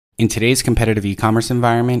In today's competitive e-commerce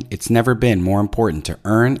environment, it's never been more important to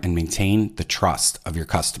earn and maintain the trust of your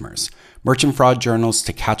customers. Merchant Fraud Journal's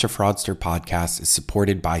To Catch a Fraudster podcast is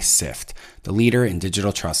supported by SIFT, the leader in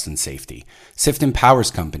digital trust and safety. SIFT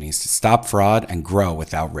empowers companies to stop fraud and grow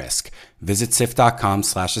without risk. Visit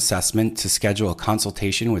sift.com/assessment to schedule a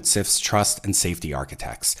consultation with SIFT's trust and safety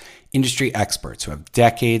architects, industry experts who have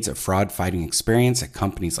decades of fraud fighting experience at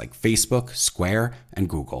companies like Facebook, Square, and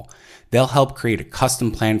Google. They'll help create a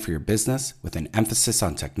custom plan for your business with an emphasis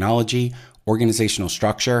on technology, organizational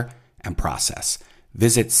structure, and process.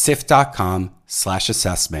 Visit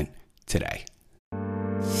sift.com/assessment today.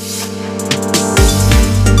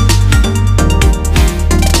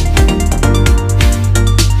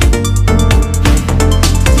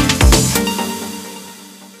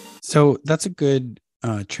 So that's a good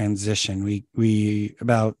transition. We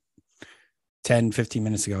about 10, 15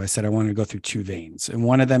 minutes ago, I said I wanted to go through two veins. And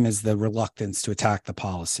one of them is the reluctance to attack the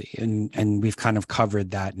policy. And we've kind of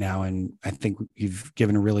covered that now. And I think you've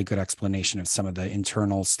given a really good explanation of some of the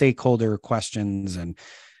internal stakeholder questions and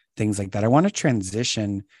things like that. I want to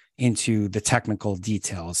transition into the technical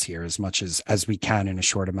details here as much as we can in a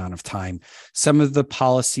short amount of time. Some of the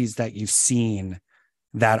policies that you've seen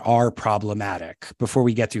that are problematic before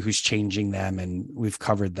we get to who's changing them. And we've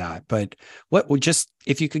covered that, but what would just,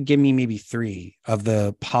 if you could give me maybe three of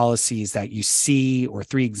the policies that you see or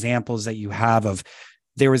three examples that you have of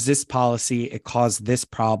there was this policy, it caused this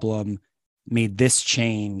problem, made this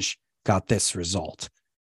change, got this result.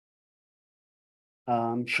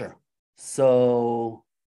 Sure. So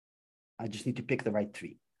I just need to pick the right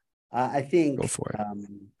three. I think go for it.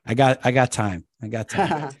 I got time.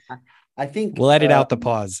 I think we'll edit out the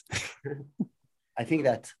pause. I think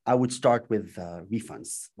that I would start with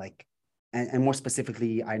refunds, and more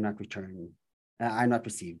specifically, I not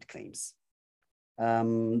received claims.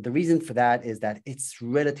 The reason for that is that it's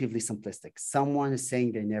relatively simplistic. Someone is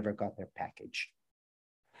saying they never got their package,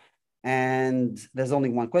 and there's only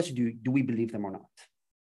one question: do we believe them or not?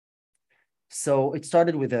 So it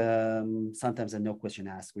started with sometimes a no question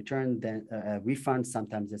asked return, then a refund.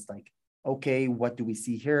 Sometimes it's like, okay, what do we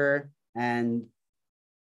see here? And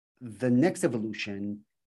the next evolution,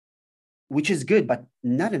 which is good, but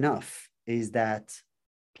not enough, is that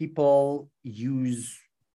people use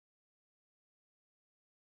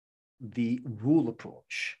the rule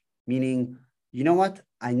approach, meaning, you know what?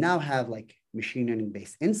 I now have machine learning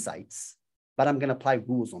based insights, but I'm going to apply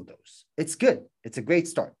rules on those. It's good. It's a great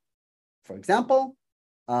start. For example,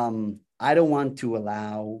 I don't want to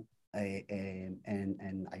allow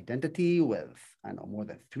an identity with, more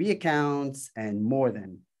than 3 accounts and more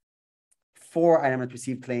than 4 item not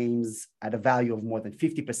received claims at a value of more than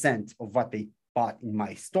 50% of what they bought in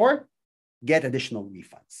my store, get additional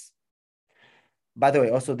refunds. By the way,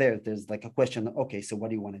 also there's a question, okay, so what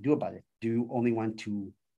do you want to do about it? Do you only want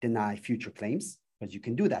to deny future claims? Because you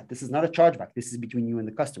can do that. This is not a chargeback. This is between you and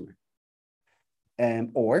the customer.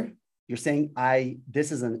 Or you're saying,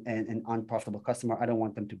 this is an unprofitable customer. I don't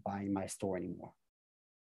want them to buy in my store anymore.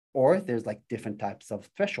 Or there's different types of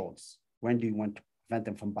thresholds. When do you want to prevent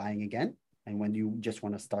them from buying again? And when do you just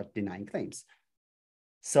want to start denying claims?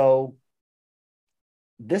 So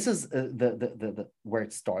this is the where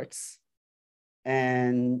it starts.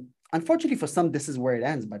 And unfortunately for some, this is where it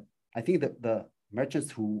ends. But I think that the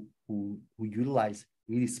merchants who utilize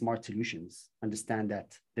really smart solutions understand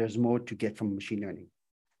that there's more to get from machine learning.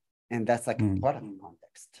 And that's a product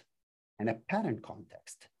context and a pattern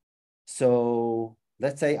context. So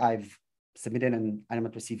let's say I've submitted an item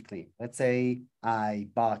not received claim. Let's say I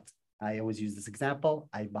always use this example,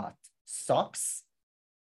 I bought socks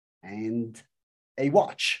and a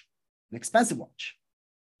watch, an expensive watch.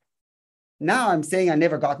 Now I'm saying I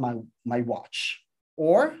never got my watch,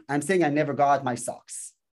 or I'm saying I never got my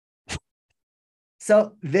socks.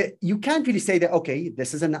 So you can't really say that, okay,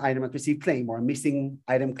 this is an item not received claim or a missing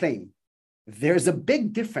item claim. There's a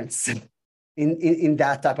big difference in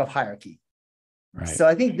that type of hierarchy. Right. So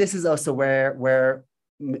I think this is also where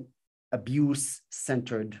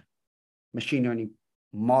abuse-centered machine learning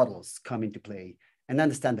models come into play and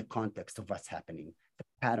understand the context of what's happening, the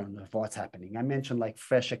pattern of what's happening. I mentioned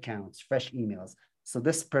fresh accounts, fresh emails. So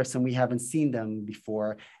this person, we haven't seen them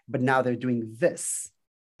before, but now they're doing this.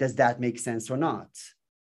 Does that make sense or not?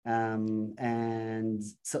 And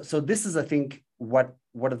so this is, I think, what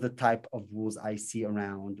are the type of rules I see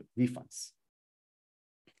around refunds.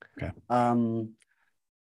 Okay.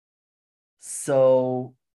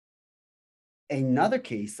 So another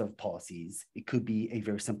case of policies, it could be a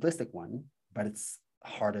very simplistic one, but it's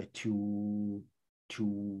harder to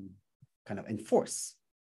kind of enforce.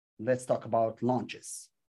 Let's talk about launches.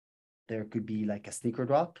 There could be like a sneaker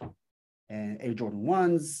drop and Air Jordan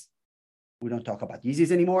 1s. We don't talk about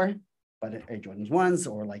Yeezys anymore, but Air Jordan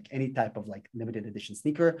 1s or like any type of like limited edition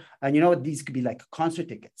sneaker. And you know what? These could be like concert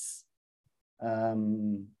tickets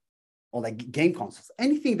or like game consoles,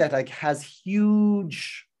 anything that like has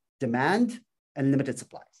huge demand and limited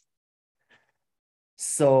supplies.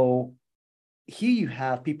 So here you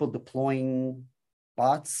have people deploying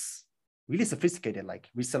bots, really sophisticated, like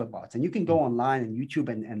reseller bots. And you can go online and YouTube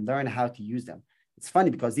and learn how to use them. It's funny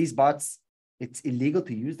because these bots, it's illegal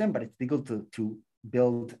to use them, but it's legal to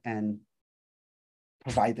build and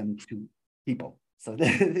provide them to people. So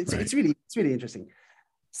it's really interesting.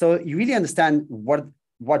 So you really understand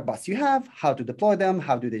what bots you have, how to deploy them,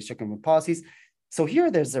 how do they circumvent policies. So here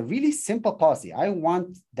there's a really simple policy. I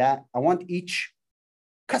want each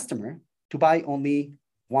customer to buy only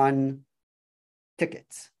one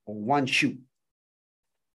ticket or one shoe.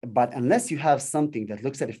 But unless you have something that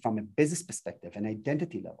looks at it from a business perspective, an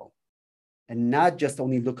identity level, and not just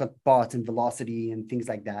only look at bots and velocity and things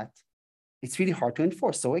like that, it's really hard to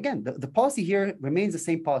enforce. So again, the policy here remains the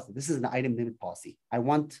same policy. This is an item limit policy. I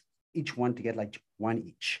want each one to get like one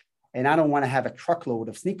each. And I don't want to have a truckload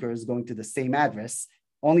of sneakers going to the same address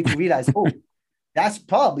only to realize, oh, that's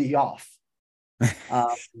probably off.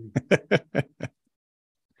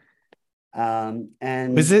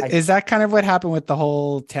 And is that kind of what happened with the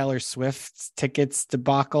whole Taylor Swift tickets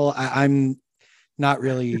debacle? I'm not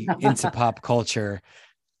really into pop culture,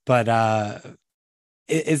 but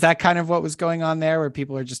is that kind of what was going on there, where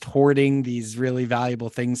people are just hoarding these really valuable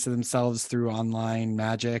things to themselves through online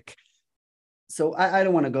magic? So I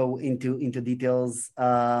don't want to go into details,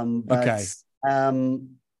 but okay.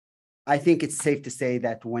 I think it's safe to say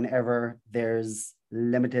that whenever there's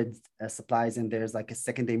limited supplies and there's like a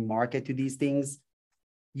secondary market to these things,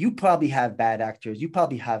 you probably have bad actors. You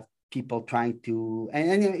probably have people trying to,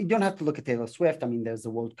 and you don't have to look at Taylor Swift. I mean, there's the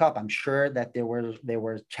World Cup. I'm sure that there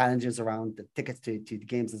were challenges around the tickets to the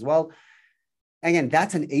games as well. Again,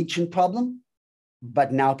 that's an ancient problem,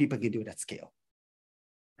 but now people can do it at scale.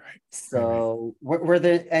 Right. So we're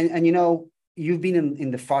there, and you know, you've been in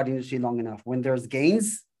the fraud industry long enough. When there's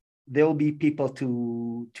gains, there will be people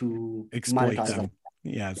to exploit them.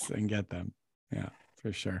 Yes, and get them. Yeah,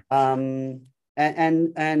 for sure. And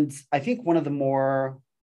I think one of the more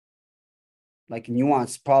like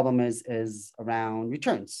nuanced problem is around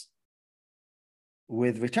returns.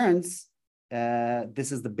 With returns,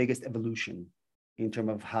 this is the biggest evolution in terms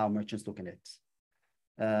of how merchants look at it.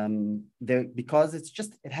 Because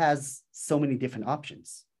it has so many different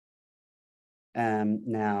options.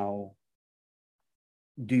 Now,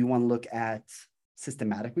 do you want to look at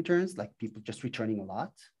systematic returns, like people just returning a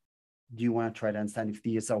lot? Do you want to try to understand if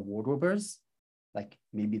these are wardrobers, like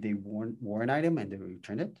maybe they wore an item and they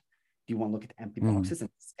return it? Do you want to look at empty boxes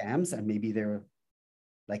and scams, and maybe they're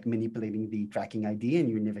like manipulating the tracking ID and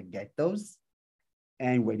you never get those?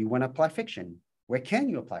 And where do you want to apply fiction? Where can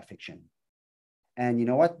you apply fiction? And you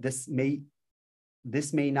know what? This may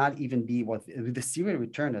not even be what the serial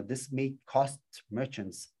returner. This may cost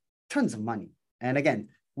merchants tons of money. And again,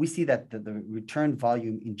 we see that the return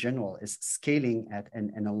volume in general is scaling at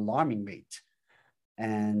an alarming rate.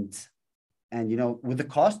 And you know, with the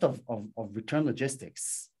cost of return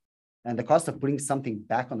logistics and the cost of putting something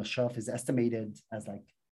back on the shelf is estimated as like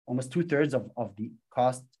almost 2/3 of the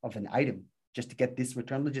cost of an item just to get this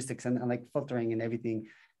return logistics and like filtering and everything.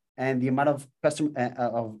 And the amount of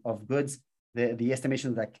of goods, the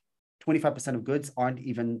estimation is like 25% of goods aren't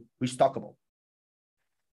even restockable.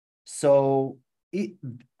 So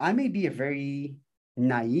I may be a very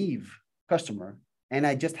naive customer and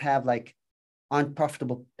I just have like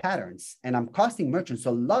unprofitable patterns, and I'm costing merchants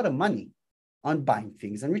a lot of money on buying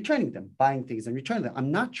things and returning them,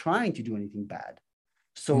 I'm not trying to do anything bad.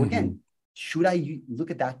 So again, should I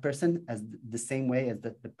look at that person as the same way as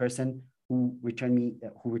the person who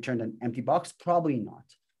returned an empty box? Probably not.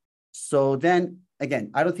 So then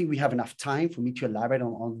again, I don't think we have enough time for me to elaborate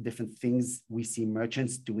on all the different things we see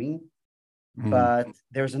merchants doing, but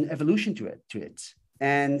there's an evolution to it.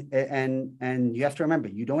 And you have to remember,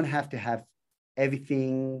 you don't have to have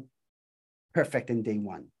everything perfect in day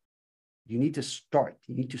one. You need to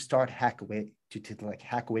start hack away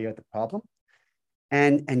at the problem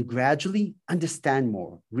and gradually understand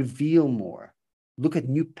more, reveal more, look at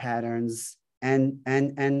new patterns and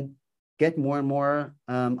get more and more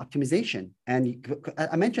optimization. And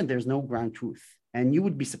I mentioned there's no ground truth, and you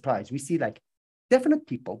would be surprised. We see like definite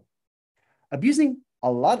people abusing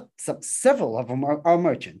several of them are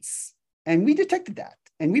merchants, and we detected that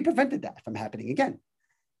and we prevented that from happening again.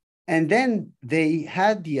 And then they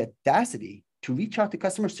had the audacity to reach out to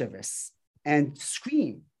customer service and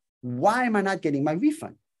scream Why am I not getting my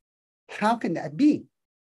refund? How can that be?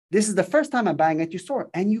 This is the first time I'm buying at your store.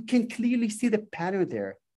 And you can clearly see the pattern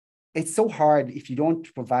there. It's so hard if you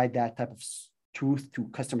don't provide that type of truth to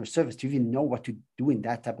customer service to even know what to do in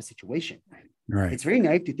that type of situation. Right. It's very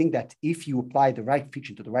naive to think that if you apply the right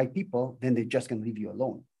feature to the right people, then they're just going to leave you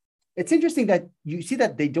alone. It's interesting that you see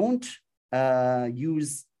that they don't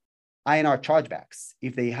use INR chargebacks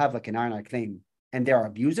if they have like an INR claim and there are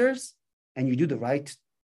abusers and you do the right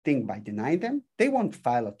thing by denying them, they won't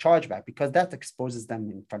file a chargeback because that exposes them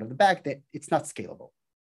in front of the bank that it's not scalable.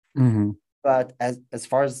 Mm-hmm. But as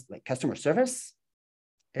far as like customer service,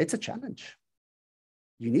 it's a challenge.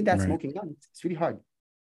 You need that smoking gun. It's really hard.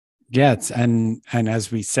 Yeah, and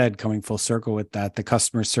as we said, coming full circle with that, the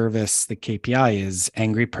customer service, the KPI is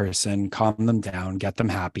angry person, calm them down, get them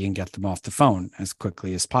happy, and get them off the phone as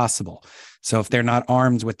quickly as possible. So if they're not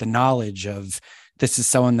armed with the knowledge of this is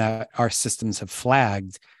someone that our systems have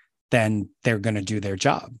flagged, then they're going to do their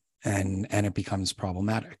job, and it becomes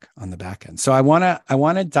problematic on the back end. So I want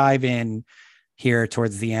to dive in here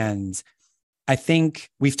towards the end. I think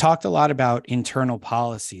we've talked a lot about internal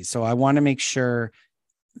policies, so I want to make sure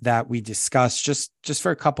that we discuss just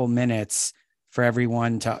for a couple minutes for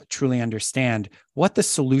everyone to truly understand what the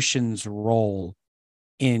solution's role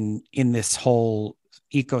in this whole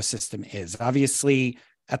ecosystem is. Obviously,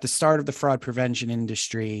 at the start of the fraud prevention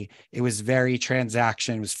industry, it was very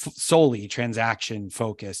solely transaction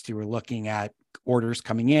focused. You were looking at orders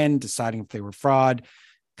coming in, deciding if they were fraud,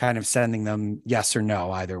 kind of sending them yes or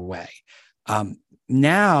no either way.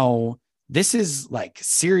 Now, this is like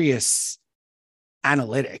serious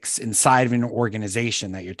analytics inside of an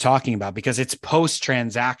organization that you're talking about, because it's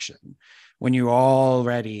post-transaction when you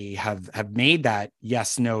already have made that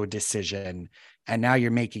yes/no decision, and now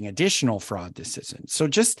you're making additional fraud decisions. So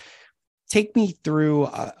just take me through,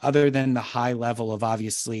 other than the high level of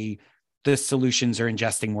obviously the solutions are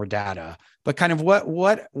ingesting more data, but kind of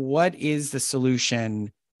what is the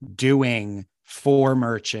solution doing for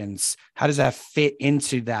merchants? How does that fit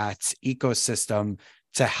into that ecosystem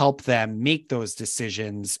to help them make those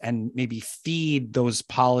decisions and maybe feed those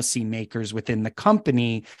policymakers within the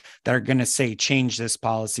company that are going to say, change this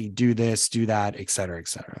policy, do this, do that, et cetera, et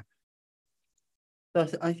cetera? So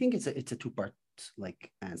I think it's a two-part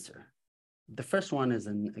like answer. The first one is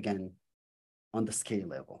again on the scale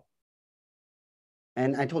level.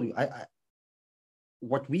 And I told you,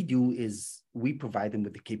 what we do is we provide them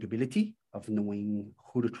with the capability of knowing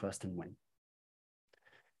who to trust and when.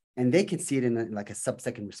 And they can see it in like a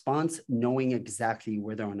sub-second response, knowing exactly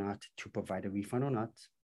whether or not to provide a refund or not,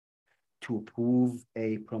 to approve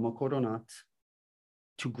a promo code or not,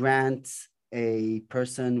 to grant a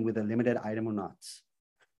person with a limited item or not.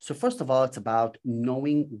 So first of all, it's about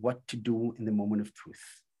knowing what to do in the moment of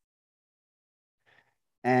truth.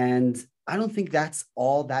 And I don't think that's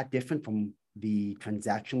all that different from the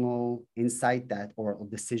transactional insight or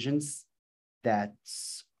decisions that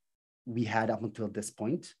we had up until this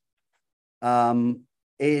point.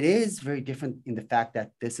 It is very different in the fact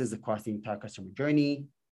that this is across the entire customer journey,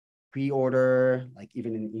 pre-order, like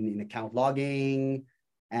even in account logging,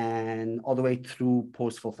 and all the way through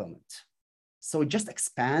post-fulfillment. So it just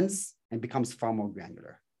expands and becomes far more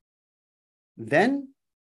granular. Then,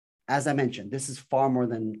 as I mentioned, this is far more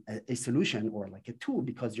than a solution or like a tool,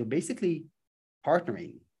 because you're basically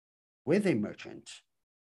partnering with a merchant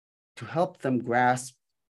to help them grasp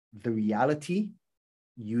the reality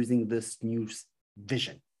using this new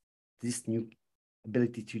vision, this new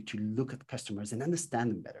ability to look at customers and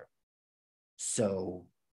understand them better. So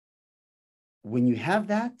when you have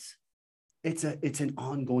that, it's an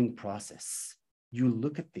ongoing process. You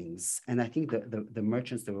look at things, and I think the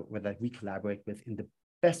merchants that we collaborate with in the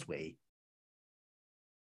best way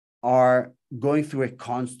are going through a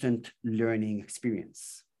constant learning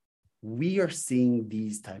experience. We are seeing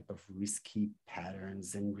these type of risky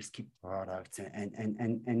patterns and risky products and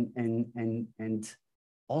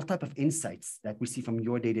all type of insights that we see from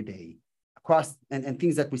your day-to-day across and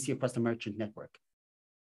things that we see across the merchant network.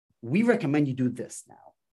 We recommend you do this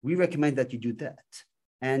now. We recommend that you do that.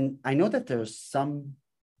 And I know that there's some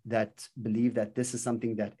that believe that this is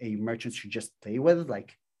something that a merchant should just play with,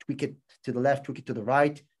 like tweak it to the left, tweak it to the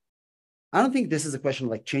right. I don't think this is a question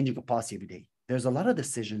of like changing a policy every day. There's a lot of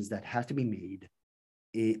decisions that have to be made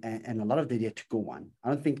and a lot of data to go on. I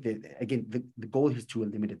don't think that, again, the goal is to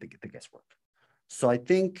eliminate the guesswork. So I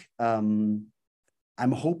think I'm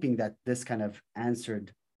hoping that this kind of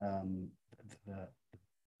answered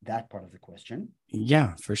that part of the question.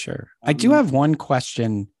 Yeah, for sure. I do have one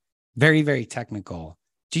question, very, very technical.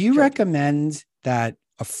 Do you recommend that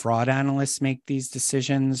a fraud analyst make these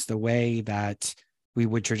decisions the way that we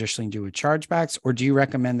would traditionally do with chargebacks? Or do you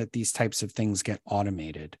recommend that these types of things get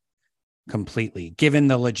automated completely, given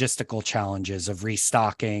the logistical challenges of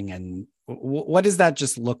restocking? And what does that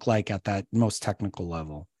just look like at that most technical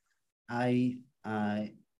level? I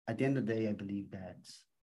at the end of the day, I believe that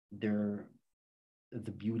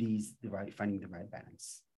the beauty is finding the right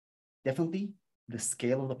balance. Definitely, the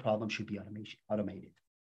scale of the problem should be automated,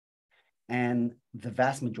 and the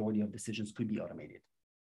vast majority of decisions could be automated.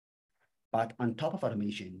 But on top of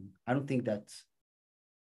automation, I don't think that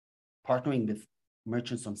partnering with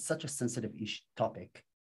merchants on such a sensitive topic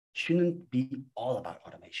shouldn't be all about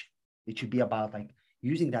automation. It should be about like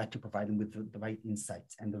using that to provide them with the right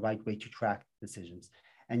insights and the right way to track decisions.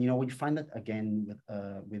 And we find that again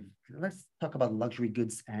with let's talk about luxury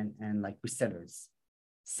goods and like resellers.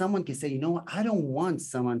 Someone can say, I don't want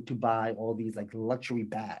someone to buy all these like luxury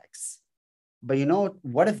bags, but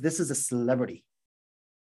what if this is a celebrity?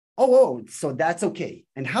 Oh, so that's okay.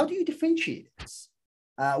 And how do you differentiate it?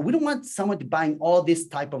 We don't want someone to buying all this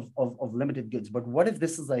type of limited goods, but what if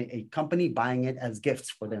this is a company buying it as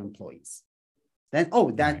gifts for their employees? Then,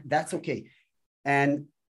 that's okay. And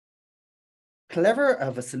clever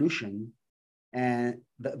of a solution, and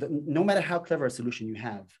no matter how clever a solution you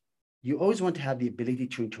have, you always want to have the ability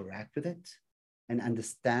to interact with it and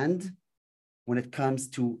understand when it comes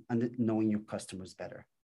to knowing your customers better.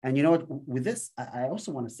 And with this, I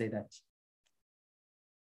also want to say that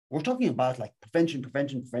we're talking about like prevention,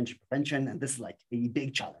 and this is like a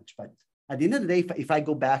big challenge. But at the end of the day, if I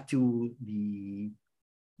go back to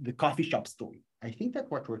the coffee shop story, I think that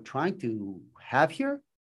what we're trying to have here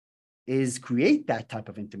is create that type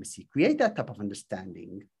of intimacy, create that type of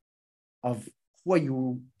understanding of who are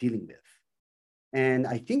you dealing with. And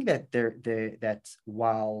I think that that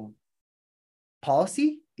while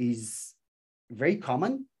policy is very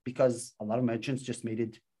common because a lot of merchants just made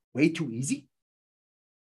it way too easy.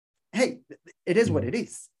 Hey, it is what it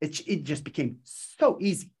is. It just became so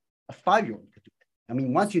easy. A 5-year-old could do it. I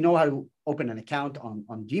mean, once you know how to open an account on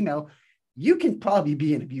Gmail, you can probably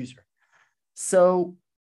be an abuser. So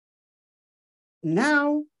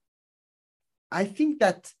now I think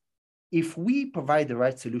that if we provide the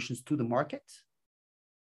right solutions to the market,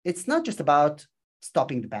 it's not just about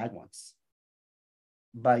stopping the bad ones.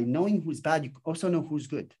 By knowing who's bad, you also know who's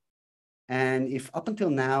good. And if up until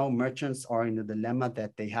now, merchants are in the dilemma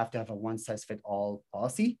that they have to have a one-size-fits-all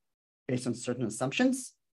policy based on certain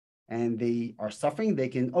assumptions, and they are suffering, they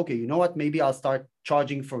can, okay, you know what, maybe I'll start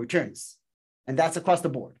charging for returns. And that's across the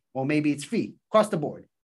board. Or maybe it's free across the board.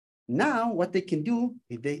 Now, what they can do,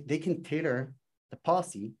 they can tailor the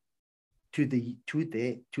policy to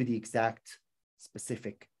the exact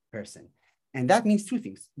specific person. And that means two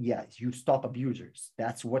things. Yeah, you stop abusers.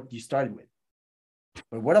 That's what you started with.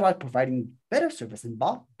 But what about providing better service and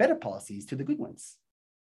better policies to the good ones?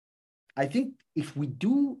 I think if we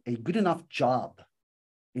do a good enough job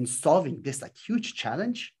in solving this like huge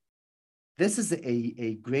challenge, this is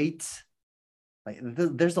a great, like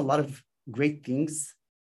there's a lot of great things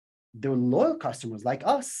the loyal customers like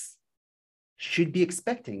us should be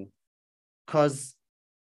expecting, because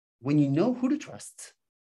when you know who to trust,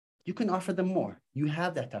 you can offer them more. You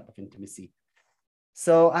have that type of intimacy.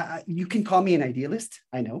 So you can call me an idealist,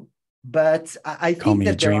 I know, but I think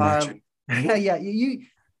that there are, yeah,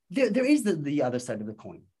 there is the other side of the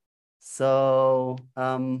coin. So,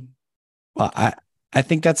 well, I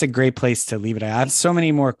think that's a great place to leave it. I have so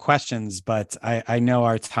many more questions, but I know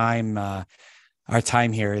our time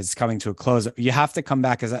here is coming to a close. You have to come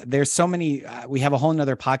back because there's so many. We have a whole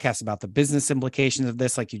nother podcast about the business implications of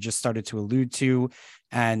this, like you just started to allude to,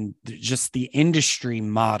 and just the industry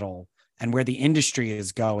model and where the industry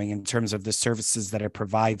is going in terms of the services that it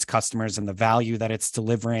provides customers and the value that it's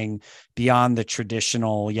delivering beyond the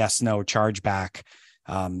traditional yes, no chargeback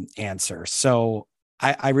answer. So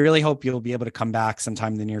I really hope you'll be able to come back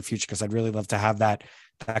sometime in the near future, because I'd really love to have that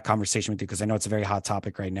conversation with you, because I know it's a very hot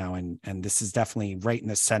topic right now. And this is definitely right in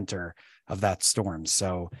the center of that storm.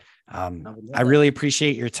 So I really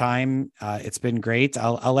appreciate your time. It's been great.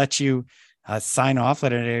 I'll let you sign off,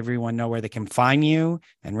 let everyone know where they can find you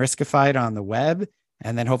and Riskified on the web.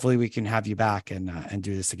 And then hopefully we can have you back and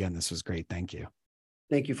do this again. This was great. Thank you.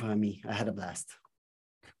 Thank you for having me. I had a blast.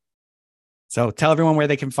 So tell everyone where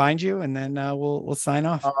they can find you, and then we'll sign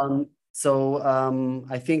off. I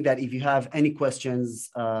think that if you have any questions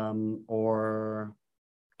or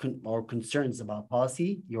concerns about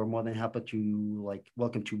policy, you're more than happy to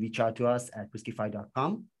welcome to reach out to us at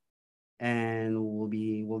riskified.com, and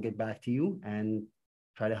we'll get back to you and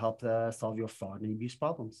try to help solve your fraud and abuse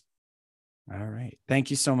problems. All right. Thank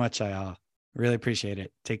you so much, Eyal. Really appreciate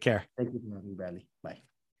it. Take care. Thank you for having me, Bradley.